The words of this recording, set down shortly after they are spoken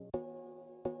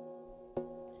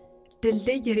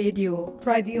دلدي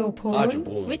راديو بول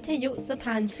ويتيو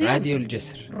سبانشي راديو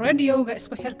الجسر راديو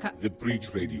اسكو حركة The Bridge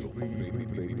Radio.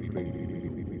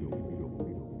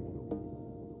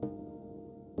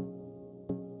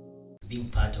 Being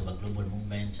part of a global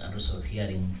movement and also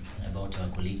hearing about our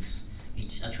colleagues,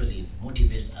 it actually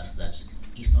motivates us that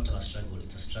it's not our struggle,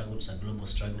 it's a struggle, it's a global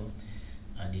struggle,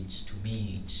 and to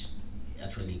me it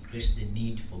actually creates the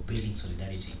need for building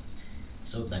solidarity,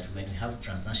 so that when we have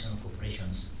transnational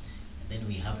corporations, then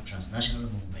we have transnational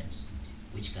movements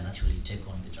which can actually take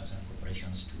on the transnational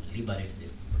corporations to liberate the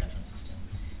production system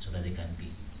so that they can be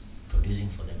producing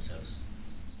for themselves.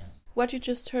 What you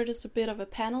just heard is a bit of a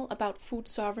panel about food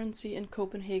sovereignty in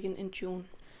Copenhagen in June.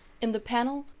 In the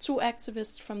panel, two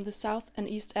activists from the South and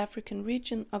East African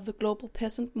region of the global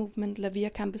peasant movement La Via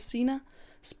Campesina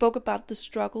spoke about the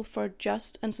struggle for a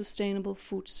just and sustainable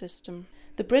food system.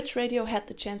 The Bridge Radio had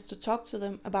the chance to talk to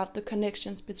them about the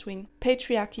connections between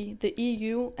patriarchy, the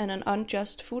EU, and an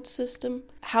unjust food system,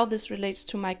 how this relates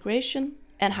to migration,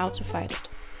 and how to fight it.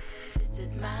 This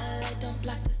is my light, don't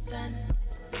block the sun.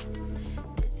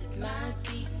 This is my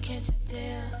seat, can't you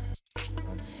tell?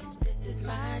 This is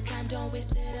my time, don't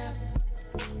waste it up.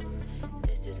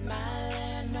 This is my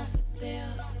land, not for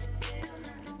sale.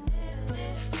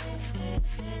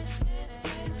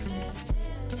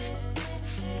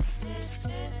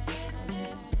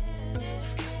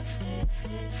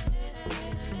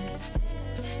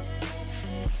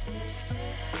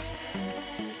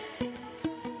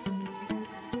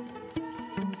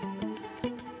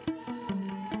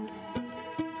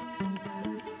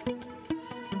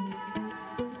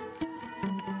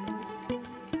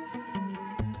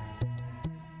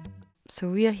 So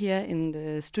we are here in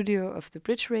the studio of the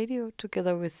Bridge Radio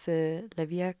together with La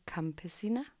Via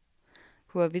Campesina,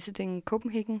 who are visiting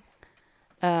Copenhagen.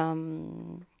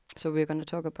 So we're going to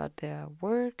talk about their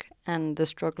work and the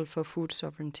struggle for food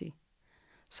sovereignty.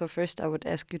 So first I would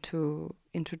ask you to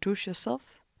introduce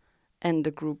yourself and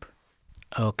the group.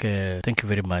 Okay, thank you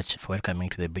very much for welcoming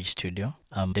to the Bridge Studio.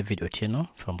 I'm David Otieno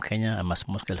from Kenya. I'm a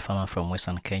small-scale farmer from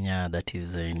Western Kenya, that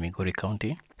is in Migori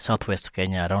County, Southwest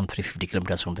Kenya, around 350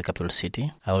 kilometers from the capital city.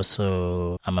 I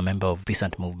also am a member of a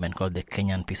peasant movement called the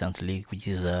Kenyan Peasants League, which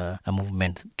is a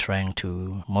movement trying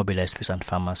to mobilize peasant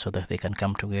farmers so that they can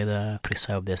come together,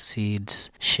 preserve their seeds,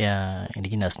 share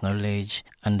indigenous knowledge,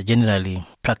 and generally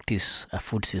practice a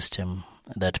food system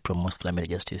that promotes climate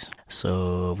justice.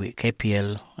 So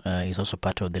KPL is also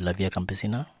part of the La Via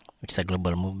Campesina, which is a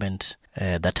global movement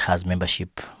that has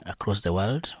membership across the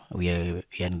world. We are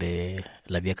in the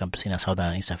La Via Campesina Southern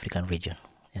and East African region.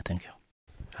 Yeah, thank you.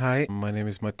 Hi, my name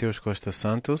is Mateus Costa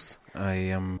Santos. I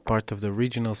am part of the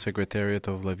regional secretariat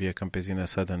of La Via Campesina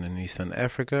Southern and Eastern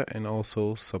Africa, and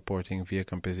also supporting Via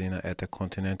Campesina at a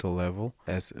continental level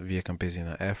as Via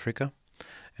Campesina Africa.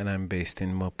 And I'm based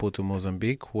in Maputo,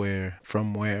 Mozambique,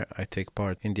 from where I take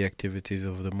part in the activities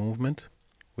of the movement.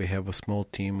 We have a small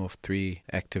team of 3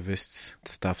 activists,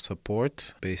 staff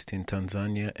support, based in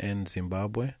Tanzania and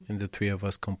Zimbabwe, and the 3 of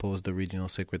us compose the regional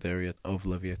secretariat of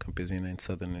La Via Campesina in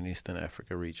Southern and Eastern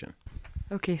Africa region.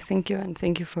 Okay, thank you, and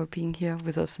thank you for being here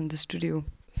with us in the studio.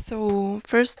 So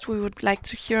first we would like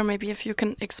to hear maybe if you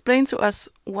can explain to us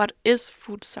what is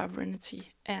food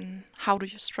sovereignty and how do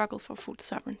you struggle for food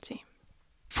sovereignty?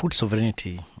 Food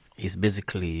sovereignty is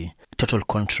basically total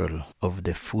control of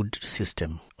the food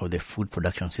system, of the food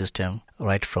production system,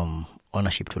 right from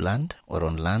ownership to land or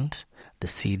on land, the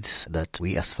seeds that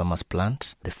we as farmers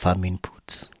plant, the farm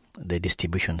inputs, the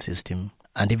distribution system,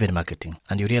 and even marketing.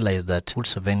 And you realize that food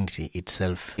sovereignty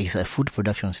itself is a food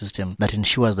production system that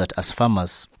ensures that as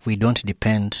farmers, we don't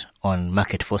depend on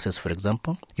market forces, for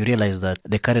example. You realize that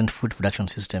the current food production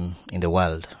system in the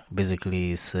world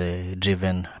basically is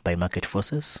driven by market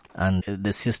forces. And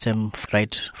the system,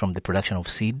 right from the production of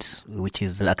seeds, which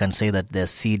is, I can say that there are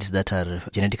seeds that are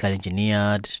genetically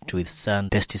engineered to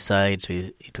withstand pesticides,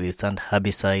 to withstand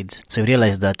herbicides. So you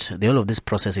realize that the whole of this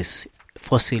process is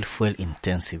fossil fuel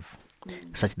intensive,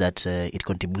 such that it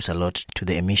contributes a lot to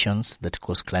the emissions that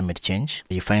cause climate change.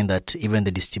 You find that even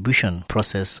the distribution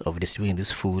process of distributing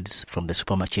these foods from the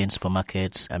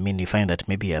supermarkets, you find that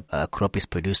maybe a crop is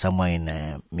produced somewhere in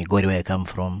Migori, where I come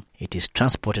from. It is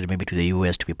transported maybe to the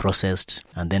US to be processed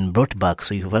and then brought back.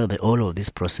 So you find that all of this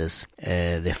process,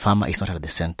 the farmer is not at the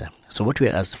center. So what we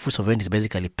as food sovereignty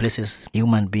basically places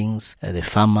human beings, the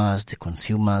farmers, the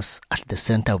consumers at the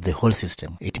center of the whole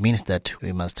system. It means that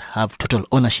we must have total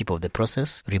ownership of the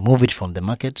process, remove it from the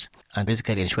market, and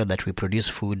basically ensure that we produce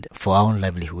food for our own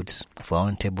livelihoods, for our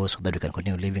own tables, so that we can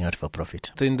continue living out for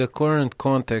profit. In the current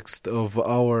context of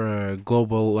our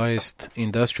globalized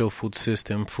industrial food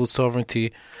system, food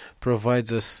sovereignty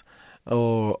provides us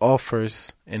or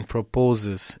offers and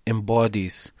proposes,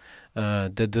 embodies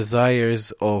the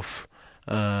desires of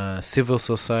civil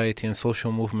society and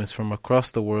social movements from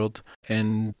across the world,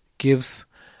 and gives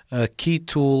a key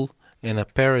tool and a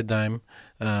paradigm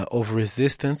of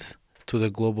resistance to the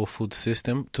global food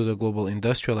system, to the global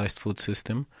industrialized food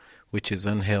system, which is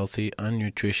unhealthy,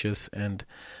 unnutritious, and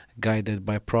guided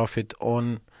by profit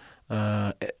on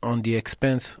the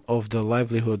expense of the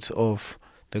livelihoods of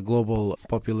the global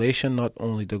population, not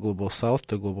only the global south,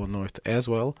 the global north as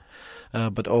well,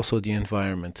 but also the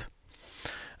environment.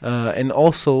 And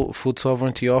also, food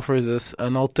sovereignty offers us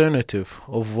an alternative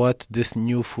of what this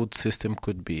new food system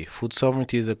could be. Food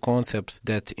sovereignty is a concept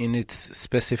that in its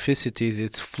specificities,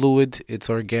 it's fluid,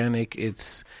 it's organic,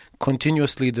 it's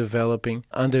continuously developing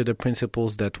under the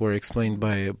principles that were explained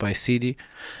by Sidi.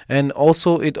 And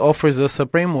also it offers us a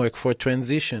framework for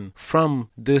transition from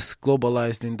this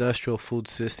globalized industrial food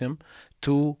system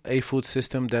to a food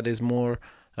system that is more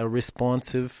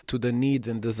responsive to the needs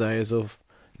and desires of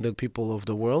the people of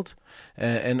the world,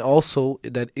 and also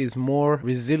that is more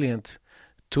resilient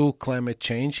to climate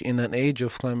change in an age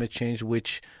of climate change,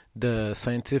 which the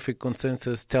scientific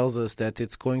consensus tells us that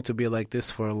it's going to be like this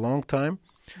for a long time.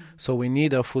 So we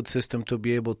need a food system to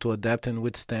be able to adapt and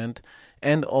withstand,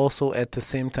 and also at the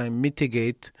same time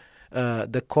mitigate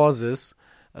the causes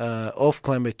of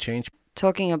climate change.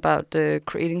 Talking about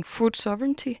creating food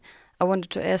sovereignty, I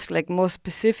wanted to ask, more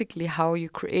specifically, how you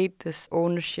create this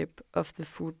ownership of the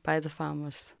food by the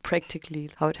farmers,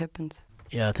 practically, how it happens.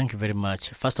 Yeah, thank you very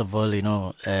much. First of all,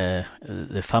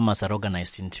 the farmers are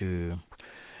organized into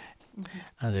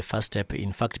the first step.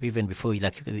 In fact, even before,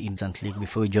 instantly,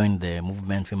 before you join the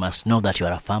movement, we must know that you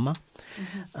are a farmer,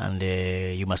 and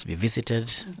you must be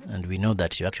visited, and we know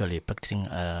that you're actually practicing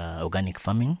organic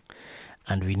farming.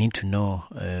 And we need to know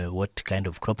what kind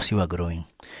of crops you are growing.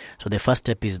 So the first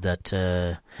step is that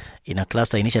in a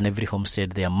cluster, in each and every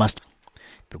homestead, there must,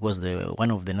 because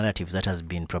one of the narratives that has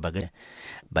been propagated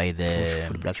by the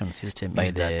food production system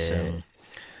is that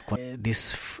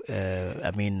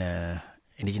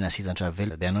indigenous seeds are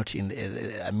available. They are not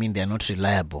they are not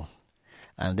reliable,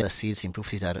 and the seeds, improved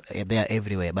seeds, they are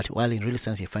everywhere. But while in real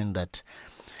sense, you find that.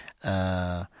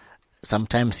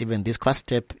 Sometimes even this first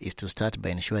step is to start by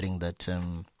ensuring that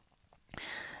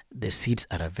the seeds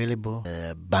are available,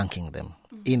 banking them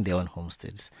in their own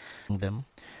homesteads, and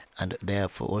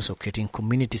therefore also creating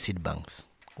community seed banks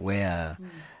where,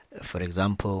 for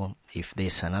example, if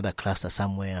there's another cluster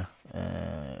somewhere,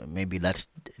 maybe that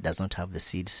does not have the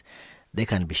seeds, they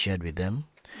can be shared with them.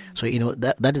 So,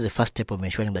 that is the first step of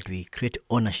ensuring that we create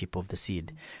ownership of the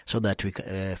seed so that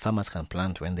farmers can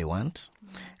plant when they want.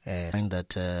 Find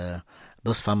that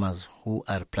those farmers who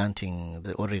are planting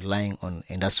or relying on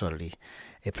industrially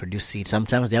produced seed,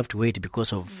 sometimes they have to wait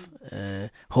because of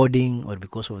hoarding or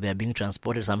because of they are being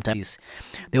transported. Sometimes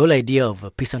the whole idea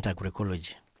of peasant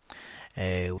agroecology,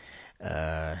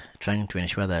 trying to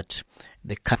ensure that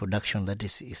the production that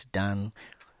is done,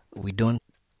 we don't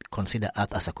consider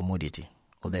earth as a commodity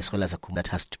or the soil as a commodity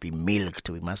that has to be milked.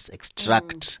 We must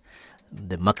extract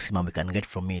the maximum we can get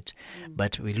from it.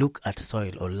 But we look at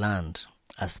soil or land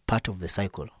as part of the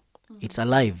cycle. It's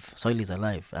alive. Soil is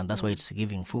alive, and that's why it's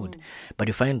giving food. But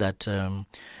you find that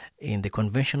in the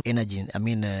conventional energy,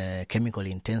 chemical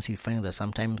intensive, you find that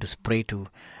sometimes to spray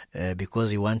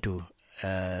because you want to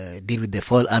deal with the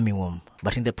fall armyworm.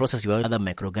 But in the process, you have other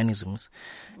microorganisms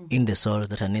in the soils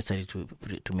that are necessary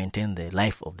to maintain the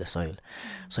life of the soil.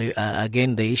 So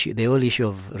again, the whole issue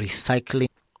of recycling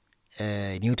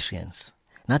nutrients.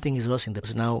 Nothing is lost in the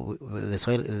now the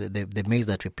soil, the maize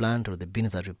that we plant, or the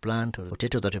beans that we plant, or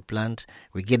potatoes that we plant.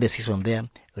 We get the seeds from there,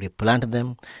 replant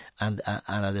them, and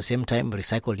at the same time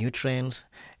recycle nutrients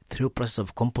through process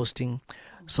of composting.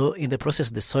 So in the process,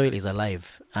 the soil is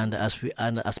alive, and as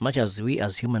much as we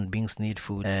as human beings need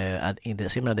food, in the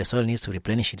same way the soil needs to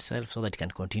replenish itself so that it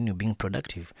can continue being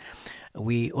productive.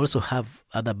 We also have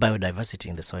other biodiversity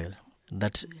in the soil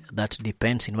that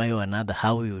depends in one way or another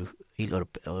how you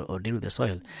or deal with the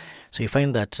soil. So you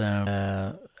find that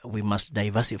we must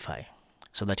diversify,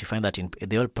 so that you find that in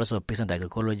the whole process of peasant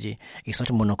agroecology, it's not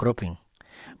monocropping,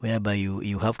 whereby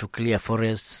you have to clear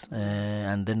forests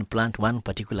and then plant one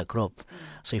particular crop.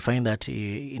 So you find that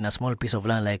in a small piece of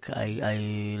land, like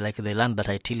the land that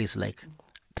I till is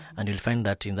and you'll find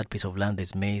that in that piece of land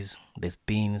there's maize, there's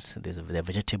beans, there are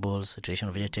vegetables,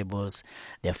 traditional vegetables,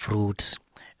 there are fruits.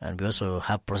 And we also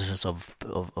have processes of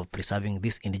preserving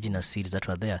these indigenous seeds that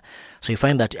were there. So you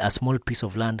find that a small piece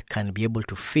of land can be able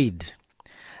to feed.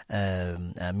 You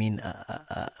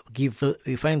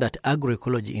find that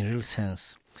agroecology in real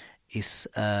sense is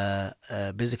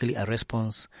basically a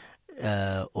response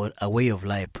or a way of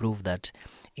life prove that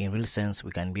in real sense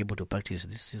we can be able to practice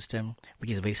this system, which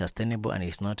is very sustainable and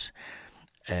it's not,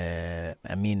 it's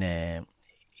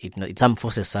some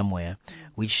forces somewhere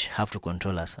which have to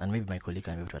control us. And maybe my colleague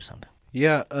can be able to add something.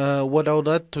 Yeah, what I would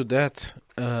add to that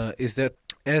is that,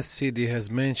 as CD has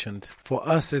mentioned, for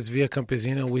us as Via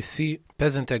Campesina, we see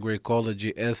peasant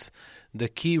agroecology as the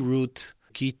key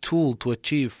tool to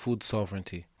achieve food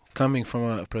sovereignty. Coming from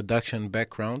a production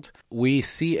background, we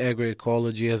see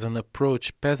agroecology as an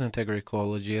approach, peasant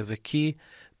agroecology, as a key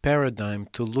paradigm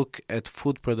to look at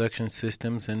food production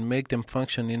systems and make them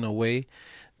function in a way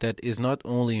that is not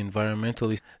only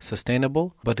environmentally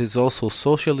sustainable, but is also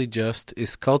socially just,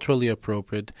 is culturally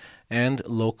appropriate, and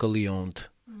locally owned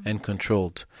and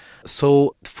controlled.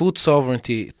 So food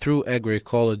sovereignty through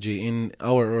agroecology in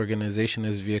our organization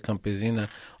as Via Campesina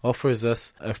offers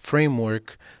us a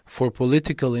framework for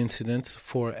political incidents,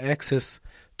 for access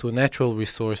to natural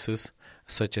resources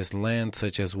such as land,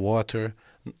 such as water,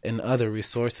 and other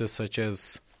resources such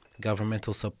as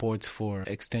governmental supports for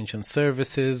extension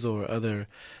services or other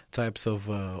types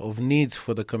of needs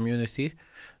for the community,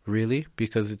 really,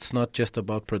 because it's not just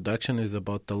about production, it's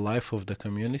about the life of the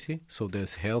community. So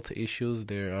there's health issues,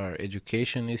 there are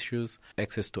education issues,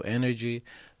 access to energy,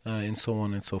 and so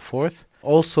on and so forth.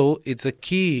 Also, it's a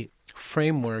key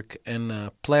framework and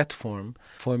a platform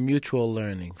for mutual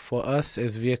learning. For us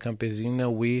as Via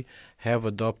Campesina, we have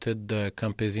adopted the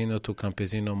Campesino to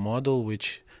Campesino model,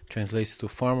 which translates to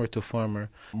farmer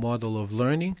model of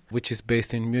learning, which is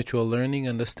based in mutual learning,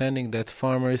 understanding that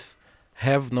farmers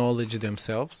have knowledge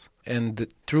themselves, and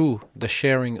through the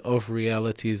sharing of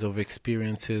realities, of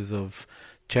experiences, of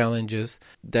challenges,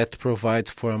 that provides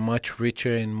for a much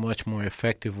richer and much more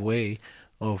effective way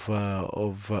of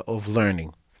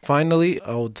learning. Finally,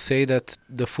 I would say that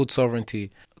the food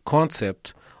sovereignty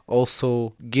concept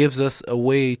also gives us a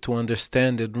way to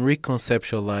understand and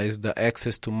reconceptualize the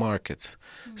access to markets.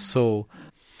 So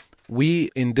we,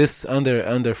 in this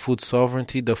under food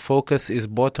sovereignty, the focus is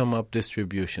bottom-up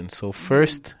distribution. So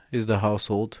first is the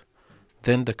household,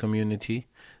 then the community,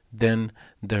 then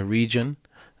the region,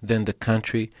 then the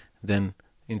country, then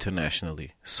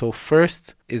internationally. So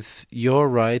first is your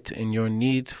right and your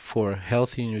need for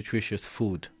healthy, nutritious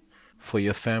food for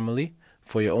your family,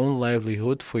 for your own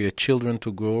livelihood, for your children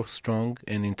to grow strong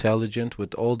and intelligent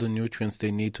with all the nutrients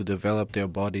they need to develop their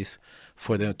bodies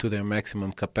to their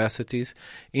maximum capacities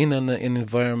in an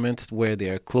environment where they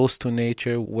are close to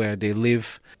nature, where they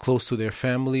live close to their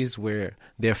families, where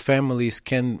their families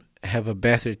can have a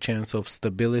better chance of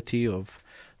stability, of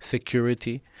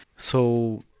security.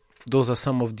 So those are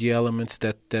some of the elements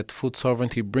that food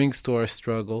sovereignty brings to our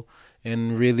struggle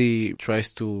and really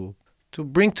tries to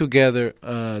bring together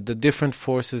the different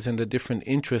forces and the different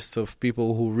interests of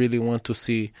people who really want to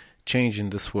see change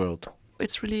in this world.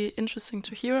 It's really interesting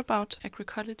to hear about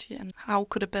agroecology and how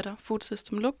could a better food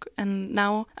system look. And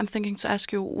now I'm thinking to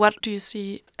ask you, what do you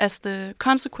see as the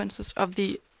consequences of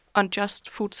the unjust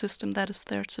food system that is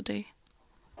there today?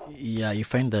 Yeah, you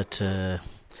find that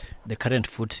the current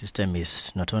food system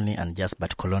is not only unjust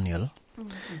but colonial,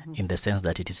 in the sense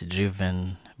that it is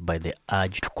driven by the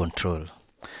urge to control.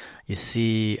 You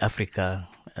see, Africa,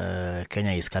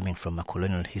 Kenya is coming from a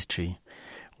colonial history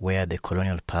where the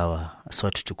colonial power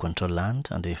sought to control land.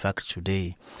 And in fact,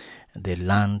 today, the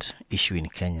land issue in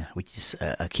Kenya, which is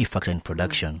a key factor in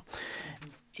production,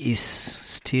 is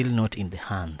still not in the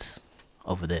hands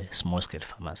of the small-scale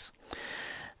farmers.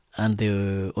 And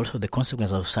also the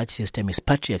consequence of such system is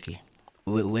patriarchy,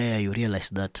 where you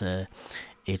realize that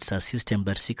it's a system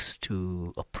that seeks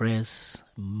to oppress,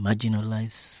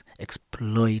 marginalize,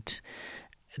 exploit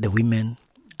the women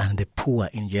and the poor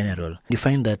in general. You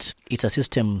find that it's a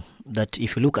system that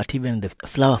if you look at even the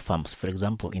flower farms, for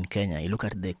example, in Kenya, you look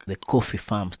at the coffee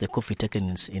farms, the coffee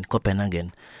taken in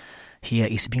Copenhagen, here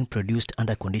is being produced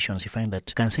under conditions you find that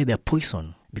you can say they're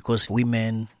poison because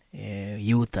women,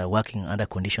 youth are working under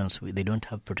conditions they don't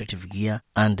have protective gear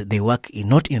and they work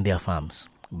not in their farms.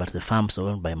 But the farms are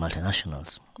owned by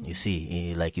multinationals. You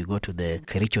see, like you go to the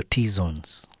Kericho tea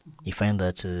zones, you find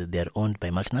that they are owned by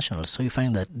multinationals. So you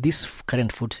find that this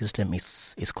current food system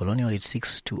is colonial. It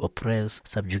seeks to oppress,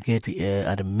 subjugate,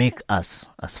 and make us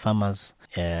as farmers,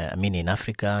 in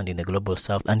Africa and in the global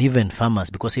south, and even farmers,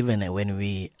 because even when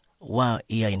we were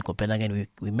here in Copenhagen,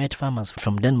 we met farmers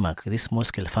from Denmark, these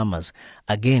small-scale farmers.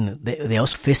 Again, they are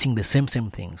also facing the same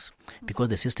things because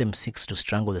the system seeks to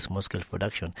strangle the small-scale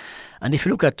production. And if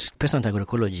you look at peasant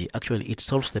agroecology, actually it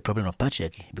solves the problem of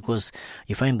patriarchy because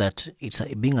you find that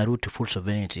being a route to food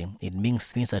sovereignty, it means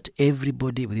that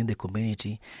everybody within the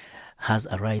community has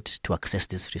a right to access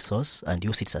this resource and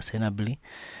use it sustainably,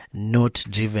 not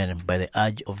driven by the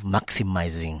urge of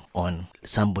maximizing on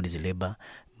somebody's labor,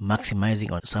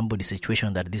 maximizing on somebody's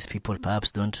situation that these people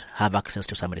perhaps don't have access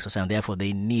to some resource and therefore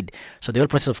they need. So the whole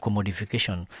process of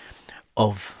commodification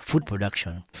of food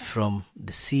production, from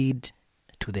the seed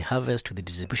to the harvest to the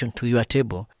distribution to your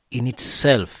table, in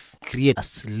itself create a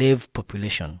slave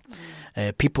population.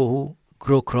 People who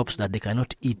grow crops that they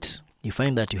cannot eat. You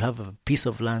find that you have a piece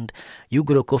of land, you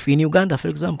grow coffee. In Uganda, for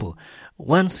example,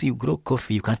 once you grow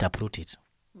coffee, you can't uproot it.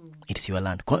 It's your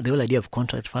land. The whole idea of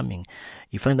contract farming.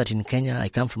 You find that in Kenya, I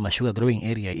come from a sugar growing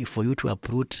area. If for you to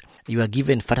uproot, you are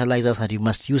given fertilizers and you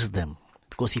must use them.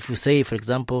 Because if you say, for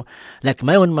example, like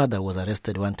my own mother was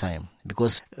arrested one time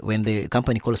because when the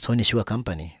company called Sony Sugar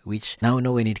Company, which now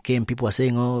know when it came, people were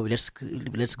saying, oh,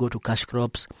 let's go to cash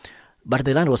crops. But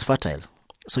the land was fertile.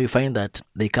 So you find that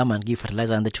they come and give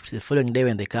fertilizer, and the following day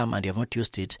when they come and you have not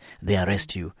used it, they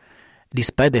arrest you,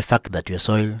 despite the fact that your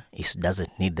soil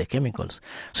doesn't need the chemicals.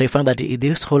 So you find that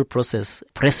this whole process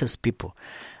presses people.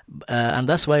 And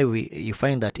that's why you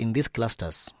find that in these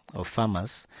clusters of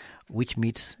farmers, which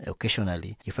meets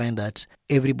occasionally, you find that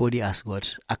everybody has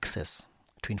got access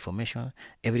to information.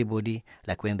 Everybody,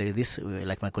 like when there is this,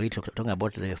 like my colleague talking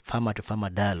about the farmer-to-farmer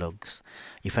dialogues,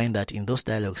 you find that in those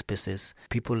dialogue spaces,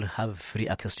 people have free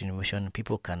access to information.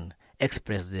 People can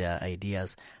express their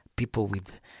ideas. People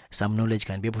with some knowledge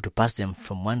can be able to pass them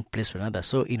from one place to another.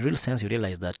 So in real sense, you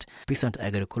realize that peasant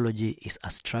agroecology is a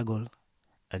struggle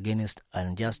against an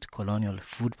unjust colonial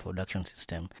food production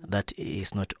system that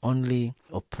is not only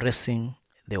oppressing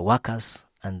the workers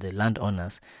and the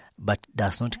landowners, but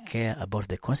does not care about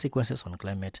the consequences on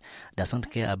climate, does not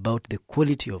care about the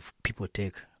quality of people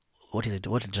take.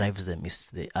 What drives them is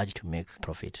the urge to make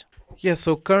profit. Yeah,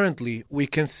 so currently we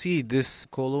can see this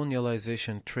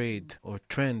colonialization trade or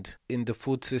trend in the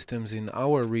food systems in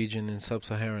our region in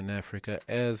sub-Saharan Africa,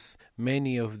 as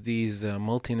many of these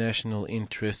multinational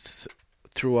interests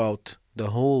throughout the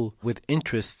whole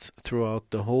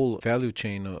value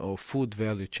chain or food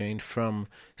value chain, from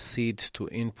seeds to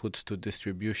inputs to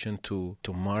distribution to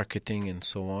marketing and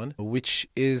so on, which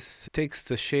takes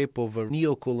the shape of a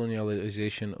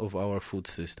neo-colonialization of our food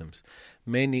systems.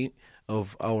 Many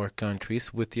of our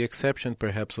countries, with the exception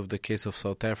perhaps of the case of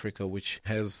South Africa, which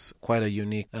has quite a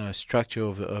unique structure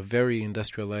of a very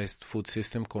industrialized food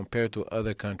system compared to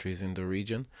other countries in the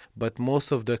region. But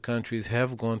most of the countries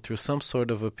have gone through some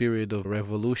sort of a period of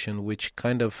revolution, which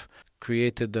kind of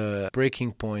created a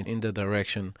breaking point in the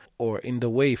direction or in the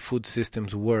way food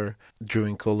systems were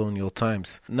during colonial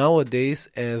times. Nowadays,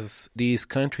 as these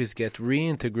countries get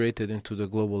reintegrated into the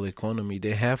global economy,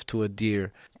 they have to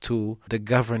adhere to the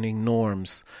governing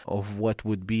norms of what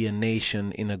would be a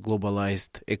nation in a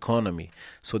globalized economy.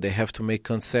 So they have to make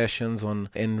concessions on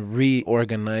and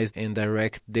reorganize and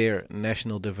direct their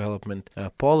national development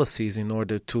policies in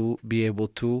order to be able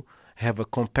to have a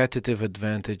competitive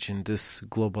advantage in this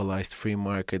globalized free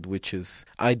market, which is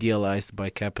idealized by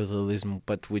capitalism,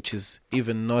 but which is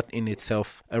even not in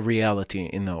itself a reality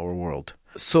in our world.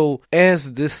 So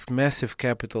as this massive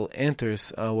capital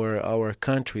enters our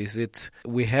countries,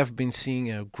 we have been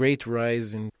seeing a great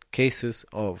rise in cases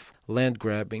of land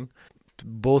grabbing,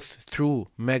 both through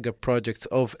mega projects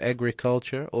of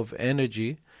agriculture, of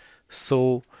energy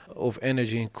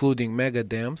including mega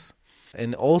dams,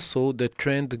 and also the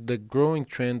growing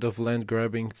trend of land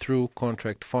grabbing through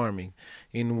contract farming,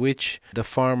 in which the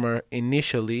farmer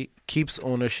initially keeps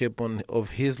ownership of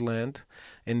his land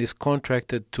and is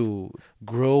contracted to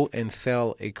grow and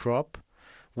sell a crop.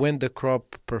 When the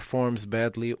crop performs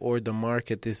badly or the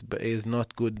market is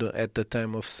not good at the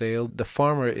time of sale, the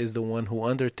farmer is the one who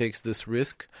undertakes this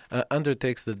risk,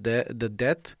 undertakes the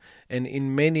debt, and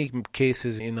in many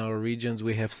cases in our regions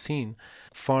we have seen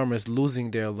farmers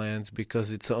losing their lands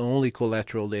because it's the only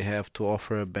collateral they have to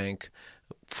offer a bank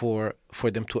for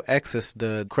them to access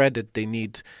the credit they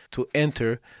need to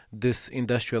enter this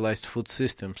industrialized food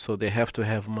system. So they have to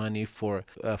have money for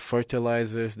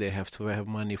fertilizers, they have to have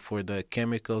money for the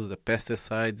chemicals, the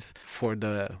pesticides, for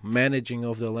the managing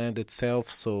of the land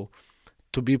itself. So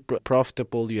to be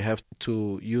profitable, you have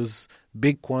to use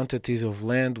big quantities of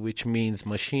land, which means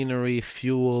machinery,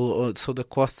 fuel, so the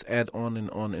costs add on and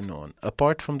on and on.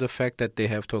 Apart from the fact that they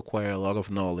have to acquire a lot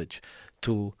of knowledge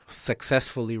to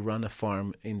successfully run a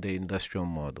farm in the industrial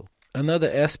model.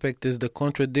 Another aspect is the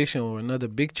contradiction, or another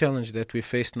big challenge that we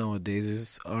face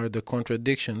nowadays are the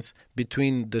contradictions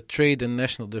between the trade and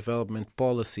national development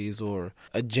policies or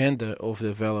agenda of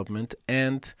development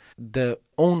and the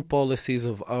own policies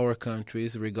of our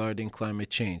countries regarding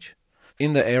climate change.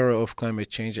 in the era of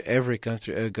climate change, every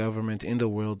country, government in the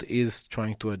world is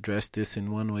trying to address this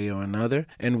in one way or another.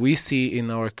 And we see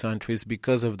in our countries,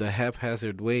 because of the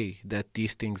haphazard way that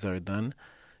these things are done,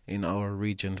 in our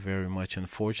region very much,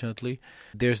 unfortunately,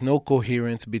 there's no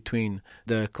coherence between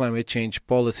the climate change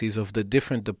policies of the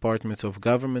different departments of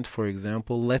government, for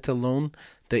example, let alone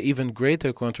the even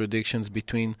greater contradictions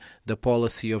between the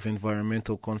policy of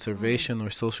environmental conservation or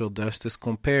social justice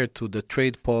compared to the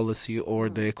trade policy or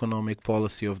the economic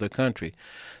policy of the country.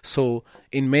 So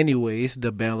in many ways,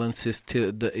 the balance is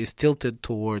tilted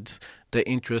towards the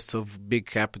interests of big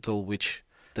capital, which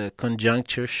the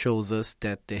conjuncture shows us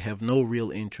that they have no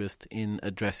real interest in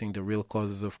addressing the real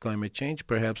causes of climate change,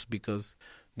 perhaps because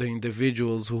the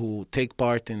individuals who take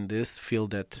part in this feel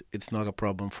that it's not a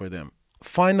problem for them.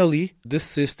 Finally, this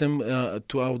system, I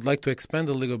would like to expand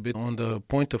a little bit on the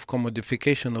point of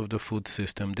commodification of the food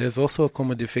system. There's also a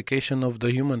commodification of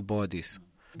the human bodies.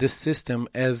 This system,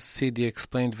 as Sidi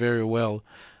explained very well,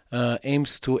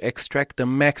 aims to extract the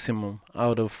maximum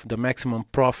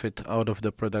profit out of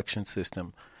the production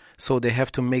system. So they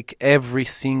have to make every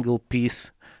single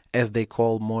piece, as they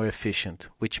call, more efficient,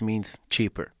 which means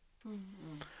cheaper.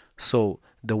 Mm-hmm. So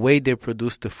the way they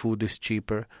produce the food is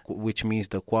cheaper, which means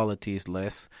the quality is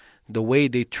less. The way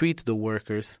they treat the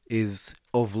workers is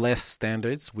of less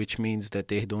standards, which means that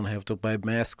they don't have to buy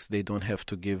masks, they don't have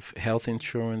to give health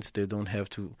insurance, they don't have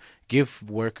to give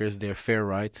workers their fair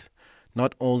rights,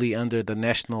 not only under the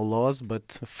national laws,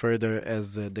 but further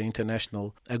as the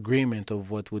international agreement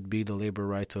of what would be the labor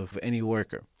rights of any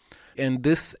worker. And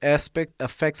this aspect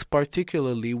affects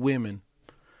particularly women,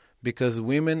 because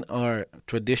women are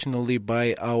traditionally,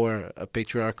 by our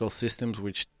patriarchal systems,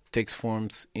 which takes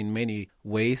forms in many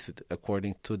ways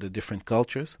according to the different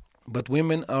cultures, but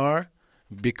women are,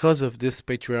 because of this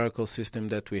patriarchal system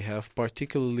that we have,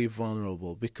 particularly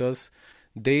vulnerable, because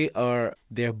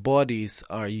their bodies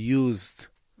are used,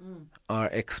 are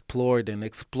explored and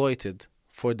exploited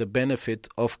for the benefit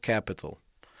of capital.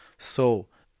 So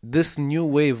this new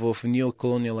wave of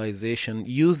neocolonialization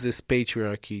uses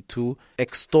patriarchy to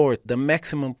extort the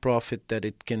maximum profit that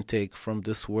it can take from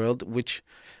this world, which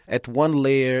at one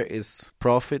layer is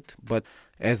profit, but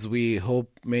as we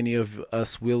hope many of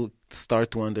us will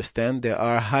start to understand, there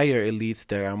are higher elites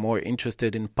that are more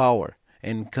interested in power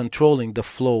and controlling the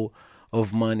flow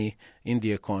of money in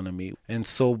the economy. And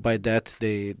so by that,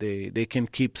 they can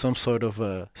keep some sort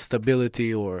of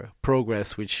stability or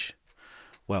progress, which,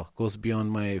 well, goes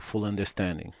beyond my full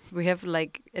understanding. We have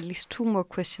at least two more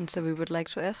questions that we would like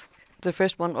to ask. The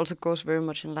first one also goes very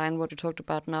much in line with what you talked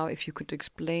about now. If you could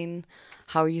explain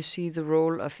how you see the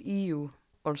role of EU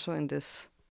also in this.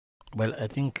 Well, I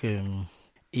think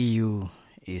EU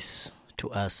is,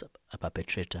 to us, a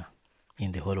perpetrator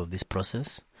in the whole of this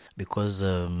process, because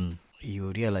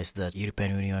you realize that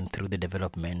European Union, through the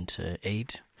development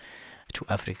aid to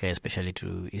Africa, especially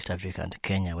to East Africa and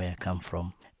Kenya, where I come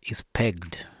from, is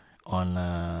pegged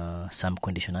on some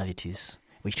conditionalities,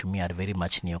 which to me are very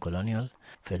much neo-colonial.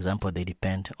 For example, they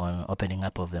depend on opening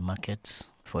up of the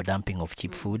markets for dumping of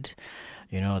cheap food.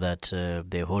 You know that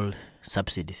the whole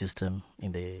subsidy system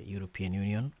in the European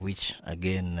Union, which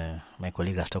again my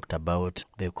colleague has talked about,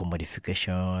 the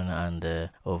commodification and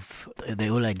of the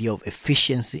whole idea of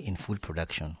efficiency in food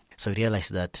production. So we realize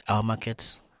that our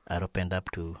markets are opened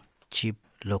up to cheap,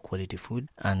 low-quality food.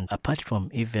 And apart from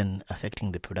even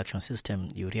affecting the production system,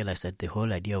 you realize that the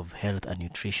whole idea of health and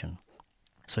nutrition.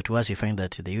 So to us, you find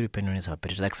that the European Union is our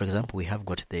perpetrator. Like, for example, we have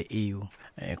got the EU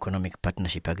Economic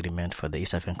Partnership Agreement for the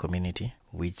East African Community,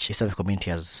 which East African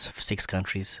Community has 6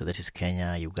 countries, that is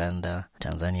Kenya, Uganda,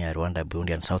 Tanzania, Rwanda,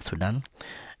 Burundi, and South Sudan.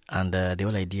 And the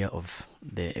whole idea of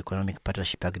the Economic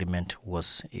Partnership Agreement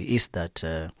is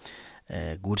that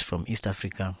goods from East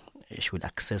Africa should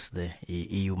access the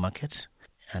EU market.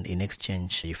 And in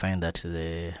exchange, you find that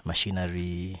the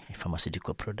machinery,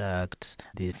 pharmaceutical products,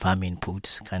 the farm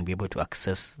inputs can be able to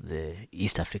access the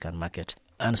East African market.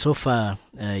 And so far,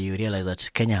 you realize that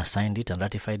Kenya has signed it and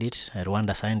ratified it,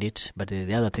 Rwanda signed it, but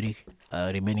the other 3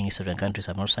 remaining East African countries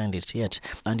have not signed it yet.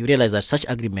 And you realize that such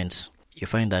agreements, you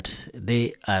find that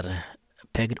they are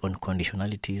pegged on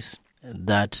conditionalities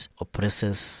that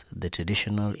oppresses the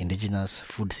traditional indigenous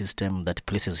food system that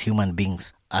places human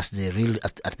beings as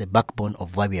at the backbone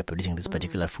of why we are producing this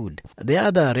particular food. There are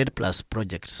other RED Plus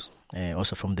projects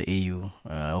also from the EU.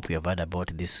 I hope you have heard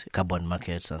about these carbon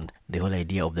markets and the whole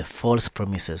idea of the false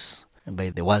promises by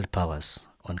the world powers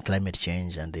on climate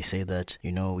change. And they say that,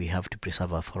 we have to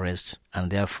preserve our forests,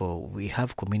 and therefore we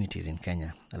have communities in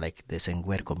Kenya, like the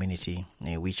Sengwer community,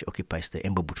 which occupies the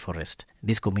Embobut forest.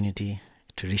 This community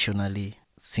traditionally,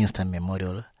 since time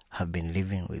memorial, have been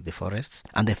living with the forests.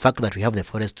 And the fact that we have the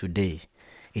forest today,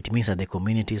 it means that the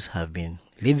communities have been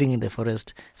living in the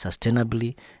forest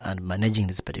sustainably and managing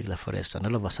this particular forest. And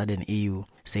all of a sudden, EU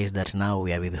says that now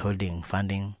we are withholding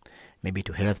funding, maybe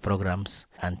to health programs,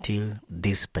 until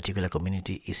this particular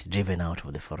community is driven out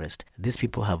of the forest. These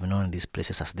people have known these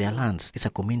places as their lands. These are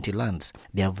community lands.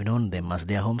 They have known them as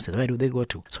their homesteads. Where do they go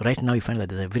to? So right now you find that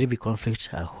there's a very big conflict.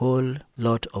 A whole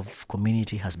lot of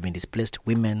community has been displaced.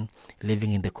 Women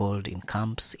living in the cold, in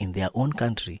camps, in their own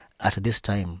country at this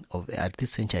time, at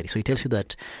this century. So it tells you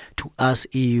that to us,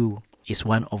 EU is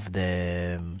one of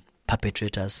the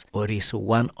perpetrators, or is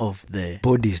one of the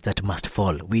bodies that must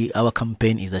fall. Our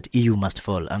campaign is that EU must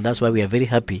fall, and that's why we are very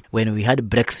happy when we had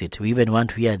Brexit. We even want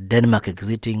to hear Denmark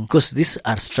exiting, because these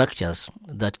are structures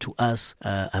that to us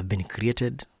have been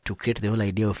created to create the whole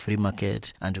idea of free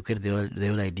market and to create the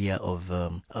whole idea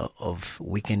of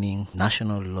weakening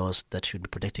national laws that should be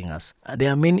protecting us.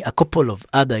 There are a couple of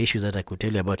other issues that I could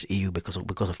tell you about EU because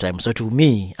of time. So to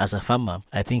me, as a farmer,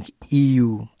 I think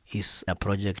EU is a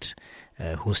project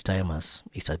whose time has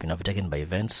been overtaken by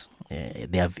events.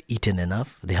 They have eaten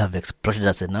enough, they have exploited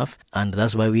us enough, and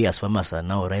that's why we as farmers are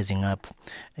now rising up,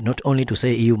 not only to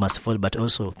say EU must fall, but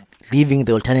also leaving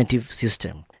the alternative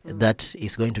system that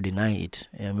is going to deny it,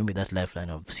 maybe that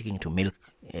lifeline of seeking to milk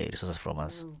resources from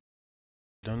us.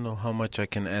 I don't know how much I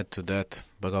can add to that,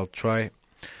 but I'll try.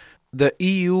 The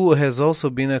EU has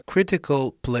also been a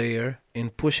critical player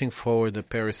in pushing forward the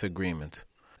Paris Agreement.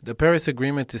 The Paris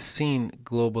Agreement is seen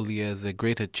globally as a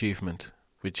great achievement,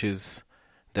 which is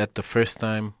that the first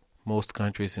time most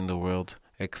countries in the world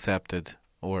accepted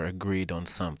or agreed on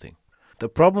something. The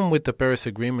problem with the Paris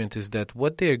Agreement is that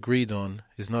what they agreed on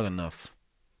is not enough,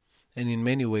 and in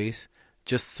many ways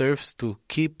just serves to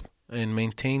keep and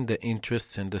maintain the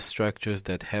interests and the structures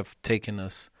that have taken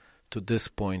us to this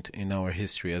point in our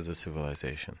history as a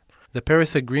civilization. The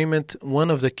Paris Agreement, one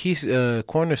of the key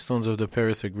cornerstones of the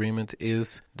Paris Agreement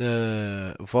is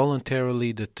the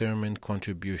voluntarily determined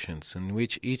contributions, in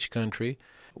which each country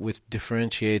with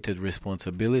differentiated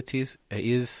responsibilities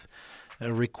is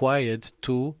required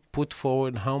to put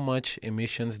forward how much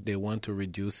emissions they want to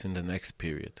reduce in the next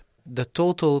period. The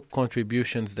total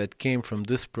contributions that came from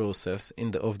this process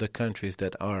of the countries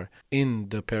that are in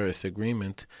the Paris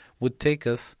Agreement would take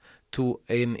us to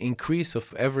an increase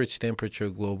of average temperature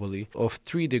globally of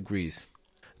 3 degrees.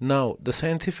 Now, the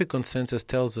scientific consensus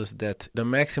tells us that the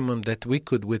maximum that we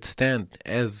could withstand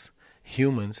as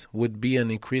humans would be an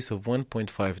increase of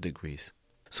 1.5 degrees.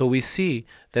 So we see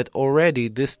that already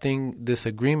this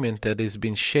agreement that is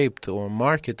being shaped or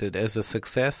marketed as a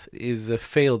success is a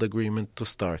failed agreement to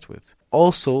start with.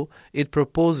 Also, it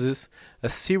proposes a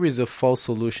series of false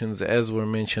solutions, as were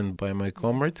mentioned by my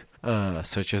comrade,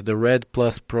 such as the RED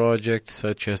Plus project,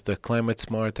 such as the climate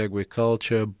smart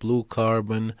agriculture, blue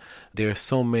carbon. There are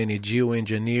so many,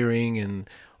 geoengineering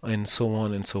and so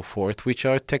on and so forth, which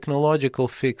are technological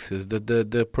fixes.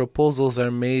 The proposals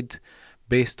are made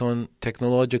based on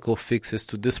technological fixes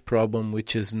to this problem,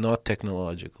 which is not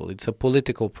technological. It's a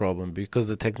political problem because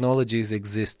the technologies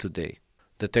exist today.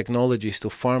 The technology is to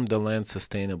farm the land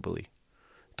sustainably,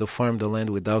 to farm the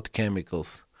land without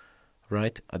chemicals,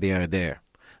 right? They are there.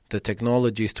 The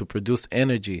technology is to produce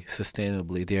energy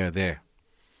sustainably. They are there.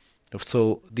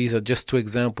 So these are just two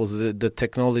examples. The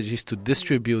technologies to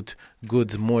distribute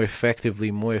goods more effectively,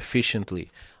 more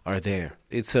efficiently are there.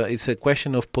 It's a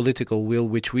question of political will,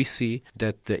 which we see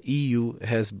that the EU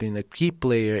has been a key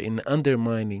player in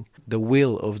undermining the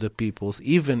will of the peoples,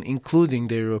 even including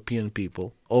the European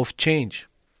people, of change.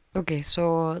 Okay,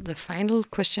 so the final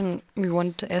question we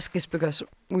want to ask is, because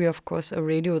we are, of course, a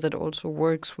radio that also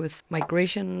works with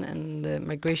migration and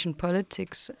migration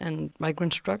politics and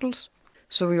migrant struggles.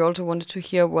 So we also wanted to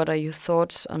hear what are your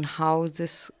thoughts on how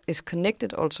this is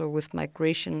connected also with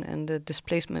migration and the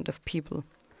displacement of people.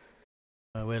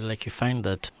 Well, like you find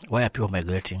that why are people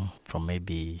migrating from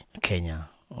maybe Kenya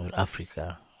or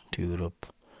Africa to Europe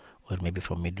or maybe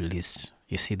from Middle East?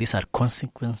 You see, these are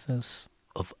consequences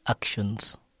of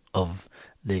actions of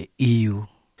the EU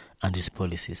and its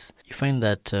policies. You find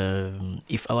that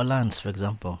if our lands, for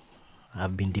example,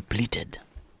 have been depleted,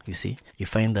 you see, you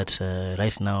find that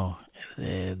right now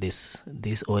this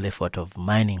whole effort of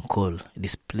mining coal,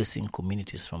 displacing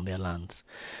communities from their lands.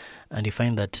 And you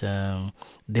find that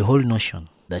the whole notion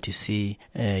that you see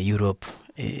Europe,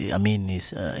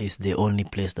 is the only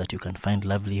place that you can find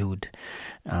livelihood,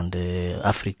 and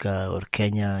Africa or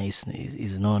Kenya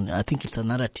is known. I think it's a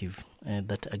narrative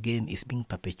that again is being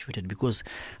perpetuated, because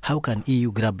how can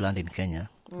EU grab land in Kenya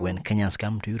when Kenyans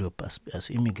come to Europe as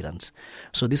immigrants.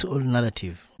 So this old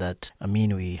narrative that,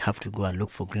 we have to go and look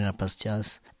for greener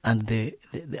pastures, and the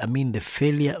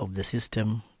failure of the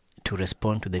system to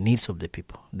respond to the needs of the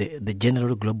people. The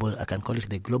general global, I can call it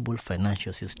the global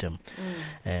financial system,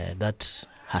 that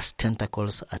has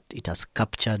tentacles. It has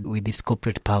captured, with its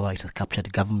corporate power, it has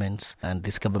captured governments, and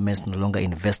these governments no longer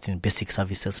invest in basic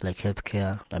services like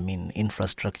healthcare,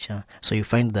 infrastructure. So you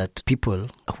find that people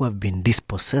who have been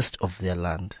dispossessed of their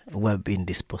land, who have been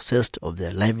dispossessed of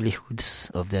their livelihoods,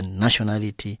 of their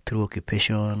nationality through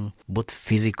occupation, both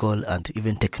physical and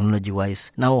even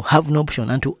technology-wise, now have no option.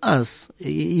 And to us,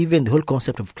 even the whole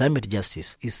concept of climate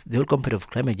justice is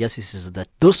that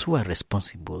those who are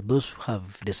responsible, those who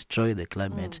have destroyed the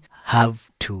climate, have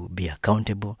to be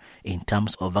accountable in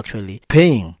terms of actually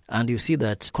paying. And you see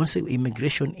that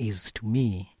immigration is, to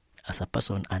me, as a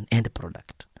person, an end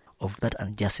product of that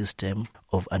unjust system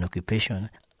of an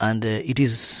occupation. And it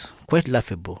is quite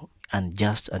laughable,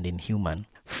 unjust and inhuman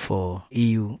for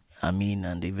EU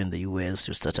and even the US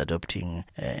to start adopting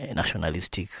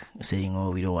nationalistic,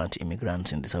 saying, we don't want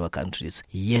immigrants in our countries,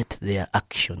 yet their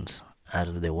actions are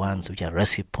the ones which are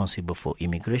responsible for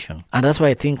immigration. And that's why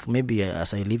I think, maybe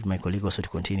as I leave my colleague also to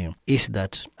continue, is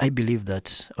that I believe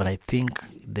that, or I think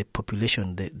the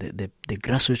population, the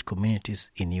grassroots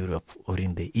communities in Europe or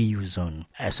in the EU zone,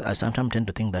 I sometimes tend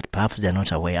to think that perhaps they're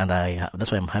not aware, and that's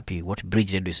why I'm happy what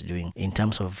Bridge Radio is doing in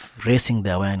terms of raising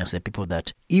the awareness of the people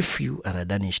that if you are a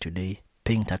Danish today,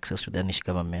 paying taxes to the Danish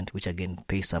government, which again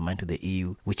pays some money to the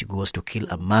EU, which goes to kill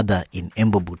a mother in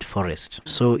Embobut forest.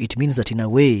 So it means that in a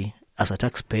way, as a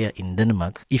taxpayer in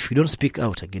Denmark, if you don't speak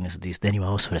out against this, then you are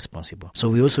also responsible. So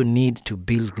we also need to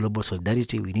build global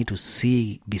solidarity. We need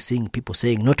to be seeing people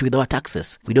saying, not with our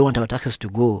taxes. We don't want our taxes to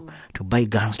go to buy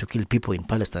guns to kill people in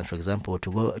Palestine, for example, or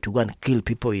to go and kill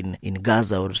people in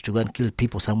Gaza, or to go and kill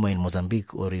people somewhere in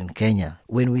Mozambique or in Kenya.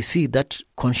 When we see that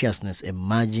consciousness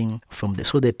emerging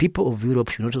so the people of Europe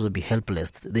should not also be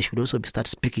helpless. They should also start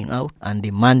speaking out and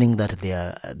demanding that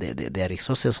their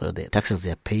resources or the taxes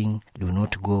they are paying do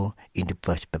not go into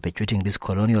perpetuating this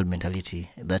colonial mentality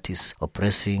that is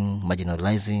oppressing,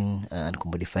 marginalizing, and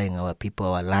commodifying our people,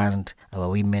 our land, our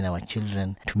women, our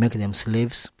children, to make them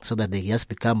slaves so that they just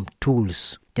become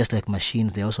tools. Just like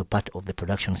machines, they're also part of the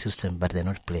production system, but they're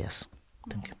not players.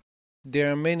 Thank you.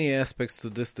 There are many aspects to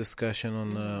this discussion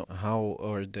on how,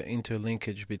 or the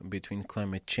interlinkage between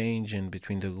climate change and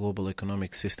between the global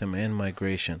economic system and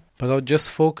migration. But I'll just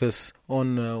focus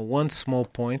on one small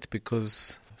point,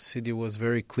 because Sidi was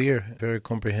very clear, very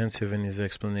comprehensive in his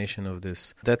explanation of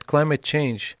this. That climate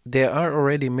change, there are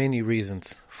already many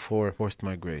reasons for forced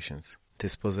migrations.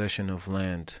 Dispossession of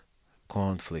land,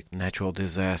 conflict, natural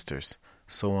disasters,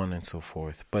 so on and so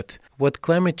forth. But what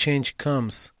climate change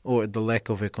comes, or the lack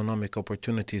of economic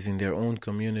opportunities in their own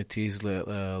communities,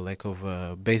 lack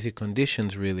of basic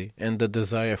conditions really, and the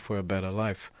desire for a better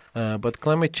life. But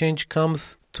climate change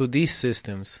comes to these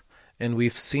systems, and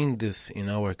we've seen this in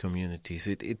our communities.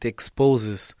 It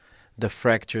exposes the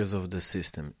fractures of the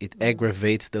system. It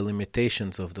aggravates the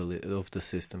limitations of the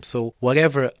system. So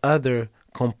whatever other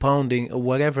compounding,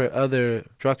 whatever other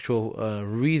structural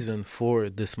reason for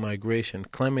this migration,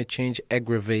 climate change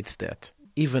aggravates that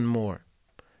even more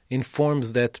in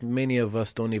forms that many of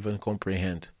us don't even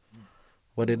comprehend.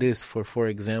 What it is, for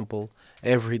example,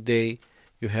 every day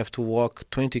you have to walk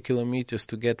 20 kilometers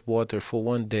to get water for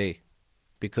 1 day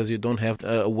because you don't have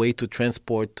a way to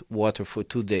transport water for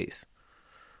 2 days,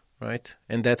 right?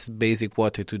 And that's basic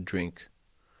water to drink,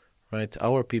 right?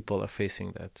 Our people are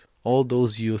facing that. All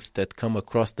those youth that come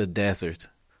across the desert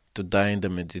to die in the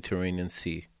Mediterranean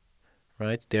Sea,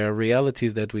 right? There are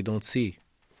realities that we don't see.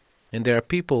 And there are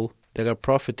people that are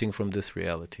profiting from this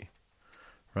reality,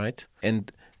 right?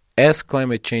 And as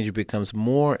climate change becomes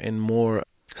more and more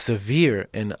severe,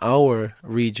 in our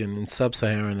region, in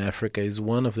sub-Saharan Africa, is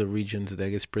one of the regions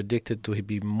that is predicted to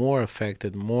be more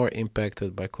affected, more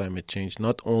impacted by climate change,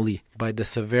 not only by the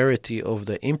severity of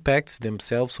the impacts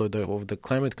themselves or of the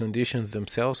climate conditions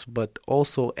themselves, but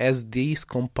also as these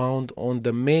compound on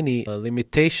the many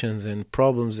limitations and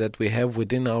problems that we have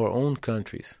within our own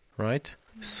countries, right?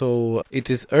 So it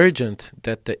is urgent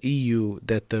that the EU,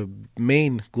 that the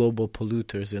main global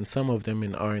polluters, and some of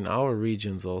them are in our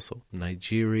regions also,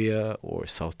 Nigeria or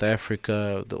South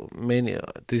Africa,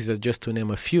 these are just to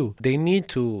name a few,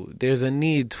 there's a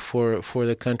need for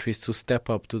the countries to step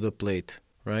up to the plate,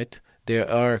 right? There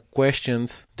are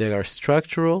questions that are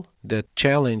structural, that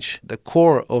challenge the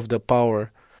core of the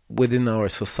power within our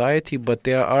society, but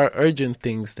there are urgent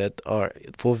things that are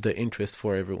of the interest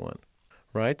for everyone,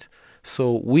 right?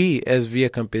 So we, as Via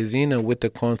Campesina, with the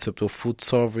concept of food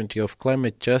sovereignty, of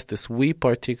climate justice, we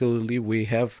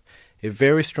have a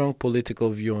very strong political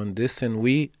view on this, and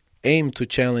we aim to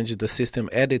challenge the system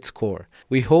at its core.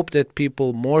 We hope that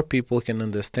more people can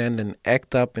understand and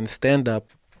act up and stand up,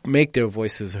 make their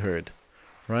voices heard,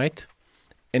 right?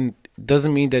 And it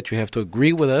doesn't mean that you have to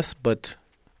agree with us, but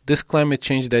this climate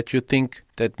change that you think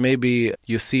that maybe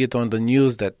you see it on the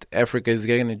news that Africa is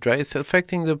getting dry, it's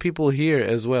affecting the people here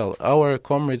as well. Our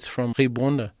comrades from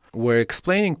Ribonda were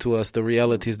explaining to us the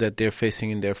realities that they're facing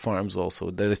in their farms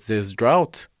also. There's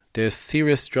drought. There's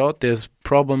serious drought. There's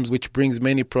problems which brings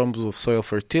many problems with soil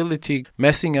fertility,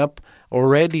 messing up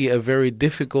already a very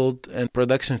difficult and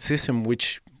production system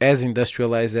which, as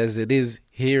industrialized as it is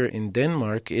here in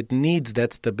Denmark, it needs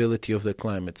that stability of the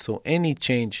climate. So any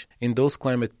change in those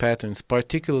climate patterns,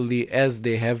 particularly as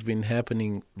they have been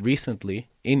happening recently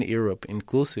in Europe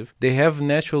inclusive, they have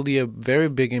naturally a very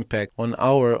big impact on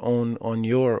our own, on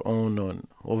your own,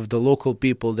 of the local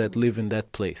people that live in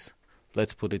that place.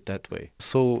 Let's put it that way.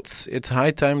 So it's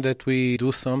high time that we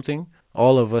do something.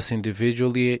 All of us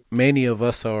individually, many of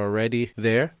us are already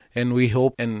there. And we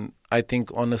hope, and I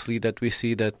think honestly that we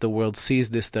see that the world sees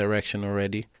this direction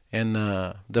already. And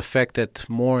the fact that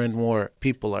more and more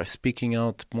people are speaking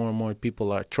out, more and more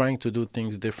people are trying to do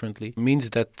things differently, means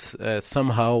that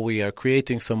somehow we are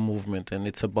creating some movement. And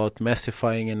it's about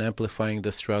massifying and amplifying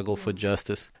the struggle for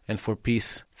justice and for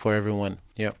peace for everyone.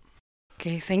 Yeah.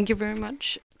 Okay, thank you very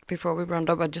much. Before we round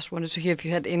up, I just wanted to hear if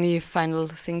you had any final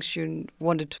things you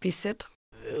wanted to be said.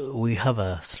 We have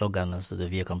a slogan as the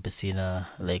Via Campesina,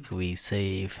 like we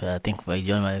say, I think by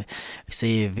John, we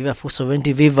say, Viva food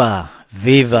sovereignty, viva!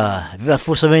 Viva! Viva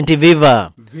food sovereignty,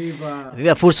 viva! Viva!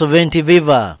 Viva food sovereignty,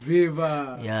 viva!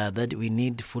 Viva! Yeah, that we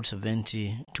need food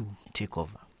sovereignty to take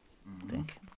over.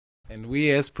 Thank you. And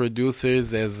we as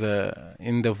producers, as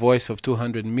in the voice of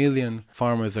 200 million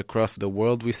farmers across the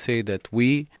world, we say that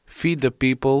we feed the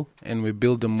people and we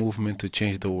build a movement to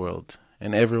change the world.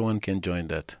 And everyone can join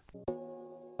that.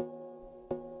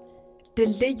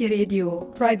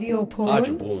 Radio Pol,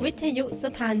 Witayu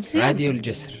Sapan, Radio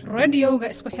Jisr, Radio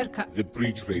Gasquerca, The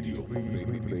Bridge Radio.